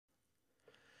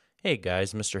Hey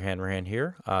guys, Mr. Hanrahan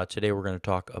here. Today we're going to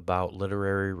talk about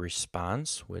literary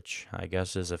response, which I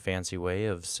guess is a fancy way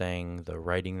of saying the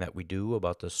writing that we do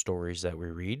about the stories that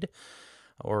we read,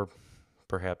 or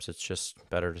perhaps it's just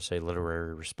better to say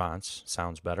literary response,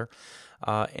 sounds better.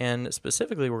 And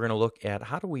specifically, we're going to look at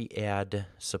how do we add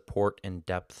support and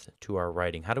depth to our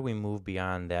writing? How do we move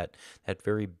beyond that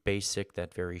very basic,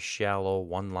 that very shallow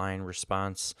one-line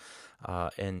response,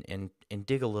 and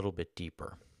dig a little bit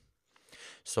deeper?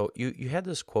 So you had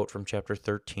this quote from chapter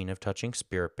 13 of Touching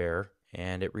Spirit Bear,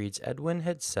 and it reads Edwin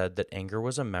had said that anger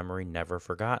was a memory never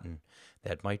forgotten.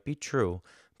 That might be true,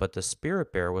 but the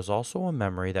spirit bear was also a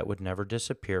memory that would never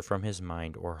disappear from his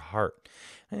mind or heart.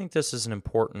 I think this is an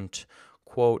important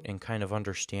quote in kind of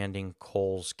understanding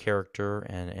Cole's character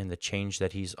and the change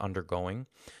that he's undergoing,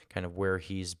 kind of where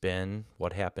he's been,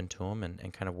 what happened to him,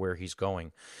 and kind of where he's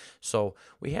going. So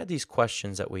we had these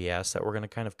questions that we asked that we're going to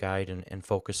kind of guide and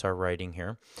focus our writing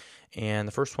here. And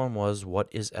the first one was, what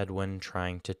is Edwin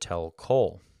trying to tell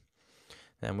Cole?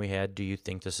 Then we had, do you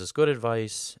think this is good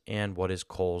advice? And what is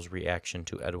Cole's reaction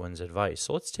to Edwin's advice?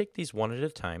 So let's take these one at a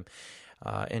time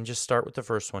and just start with the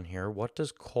first one here. What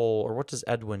does Cole, or what does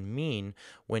Edwin mean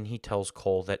when he tells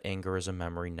Cole that anger is a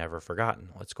memory never forgotten?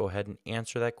 Let's go ahead and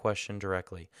answer that question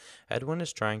directly. Edwin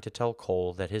is trying to tell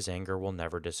Cole that his anger will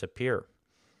never disappear.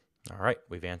 All right,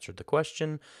 we've answered the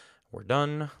question. We're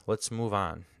done. Let's move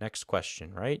on. Next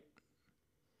question, right?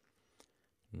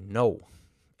 No.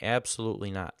 Absolutely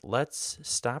not. Let's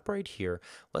stop right here.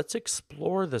 Let's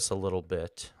explore this a little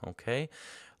bit, okay?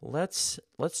 Let's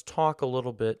talk a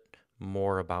little bit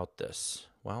more about this.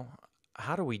 Well,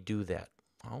 how do we do that?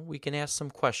 Well, we can ask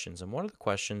some questions, and one of the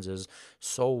questions is,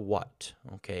 so what?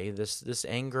 Okay, this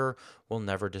anger will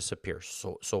never disappear.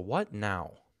 So what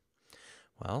now?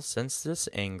 Well, since this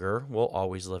anger will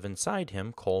always live inside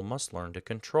him, Cole must learn to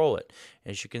control it.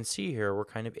 As you can see here, we're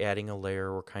kind of adding a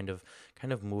layer. We're kind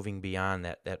of moving beyond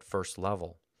that first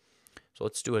level. So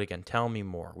let's do it again. Tell me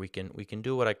more. We can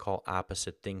do what I call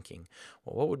opposite thinking.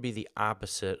 Well, what would be the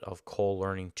opposite of Cole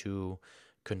learning to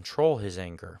control his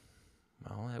anger?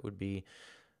 Well, that would be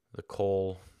the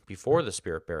Cole before the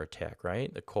spirit bear attack,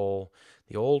 right? The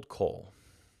old Cole.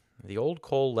 The old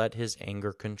Cole let his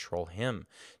anger control him.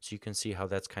 So you can see how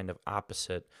that's kind of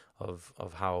opposite of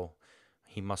how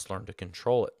he must learn to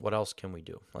control it. What else can we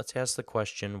do? Let's ask the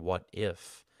question, what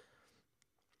if?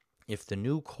 If the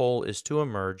new Cole is to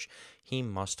emerge, he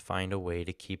must find a way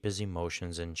to keep his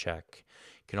emotions in check.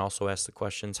 You can also ask the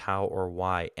questions how or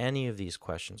why. Any of these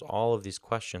questions, all of these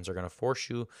questions are going to force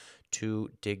you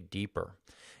to dig deeper.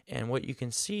 And what you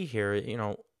can see here,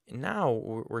 now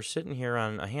we're sitting here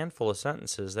on a handful of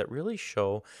sentences that really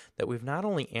show that we've not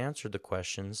only answered the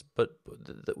questions, but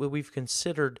that we've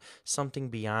considered something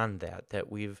beyond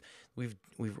that we're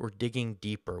digging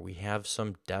deeper. We have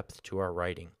some depth to our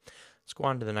writing. Let's go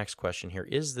on to the next question here.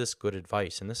 Is this good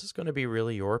advice? And this is going to be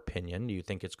really your opinion. Do you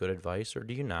think it's good advice or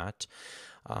do you not?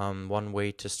 One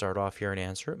way to start off here and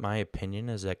answer it, my opinion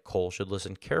is that Cole should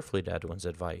listen carefully to Edwin's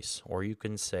advice. Or you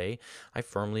can say, I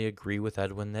firmly agree with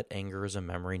Edwin that anger is a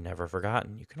memory never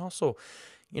forgotten. You can also,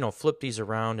 flip these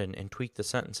around and tweak the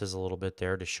sentences a little bit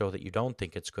there to show that you don't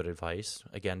think it's good advice,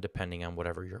 again, depending on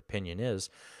whatever your opinion is.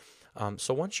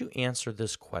 So once you answer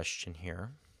this question here,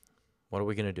 what are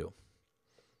we going to do?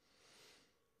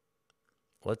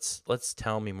 Let's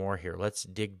tell me more here. Let's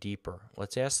dig deeper.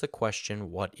 Let's ask the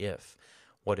question, what if?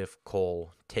 What if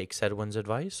Cole takes Edwin's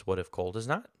advice? What if Cole does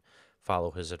not follow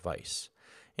his advice?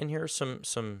 And here are some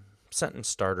sentence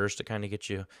starters to kind of get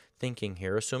you thinking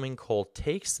here. Assuming Cole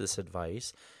takes this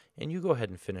advice, and you go ahead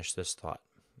and finish this thought.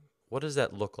 What does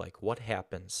that look like? What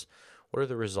happens? What are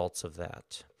the results of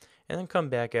that? And then come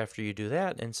back after you do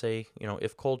that and say,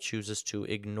 if Cole chooses to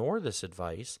ignore this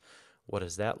advice, what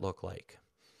does that look like?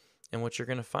 And what you're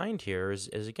going to find here is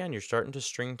again, you're starting to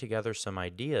string together some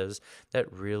ideas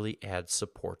that really add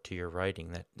support to your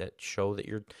writing, that show that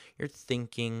you're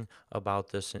thinking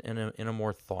about this in a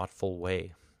more thoughtful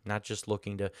way, not just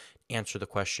looking to answer the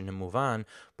question and move on,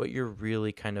 but you're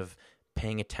really kind of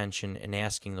paying attention and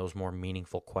asking those more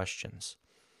meaningful questions.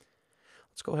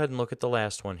 Let's go ahead and look at the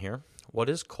last one here. What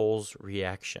is Cole's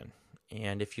reaction?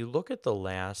 And if you look at the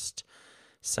last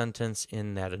sentence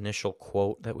in that initial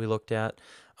quote that we looked at,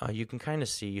 you can kind of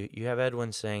see you have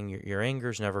Edwin saying your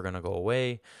anger's never going to go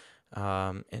away.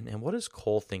 And what is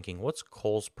Cole thinking? What's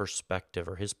Cole's perspective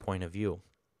or his point of view?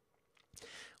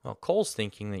 Well, Cole's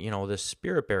thinking that, this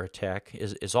spirit bear attack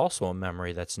is also a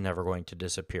memory that's never going to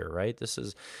disappear, right? This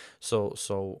is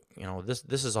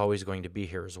this is always going to be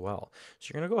here as well. So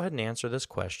you're going to go ahead and answer this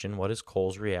question. What is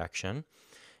Cole's reaction?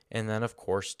 And then, of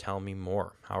course, tell me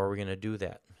more. How are we going to do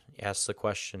that? Ask the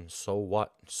question, so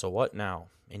what? So what now?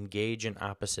 Engage in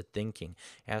opposite thinking.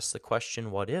 Ask the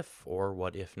question, what if or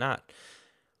what if not?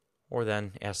 Or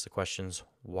then ask the questions,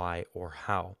 why or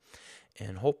how?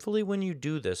 And hopefully, when you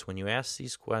do this, when you ask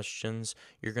these questions,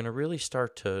 you're going to really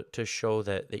start to show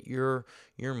that you're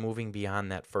moving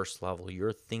beyond that first level.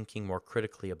 You're thinking more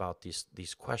critically about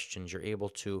these questions. You're able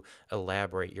to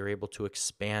elaborate. You're able to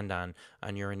expand on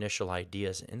your initial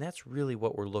ideas, and that's really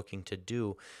what we're looking to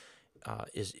do.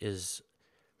 Is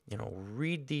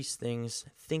read these things,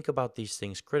 think about these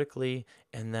things critically,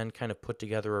 and then kind of put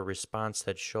together a response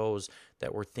that shows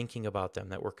that we're thinking about them,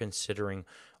 that we're considering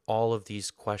all of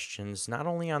these questions, not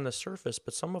only on the surface,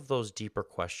 but some of those deeper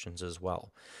questions as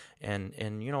well. And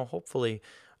hopefully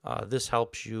this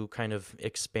helps you kind of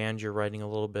expand your writing a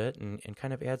little bit and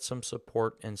kind of add some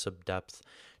support and some depth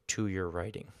to your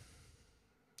writing.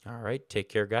 All right, take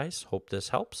care, guys. Hope this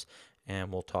helps,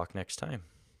 and we'll talk next time.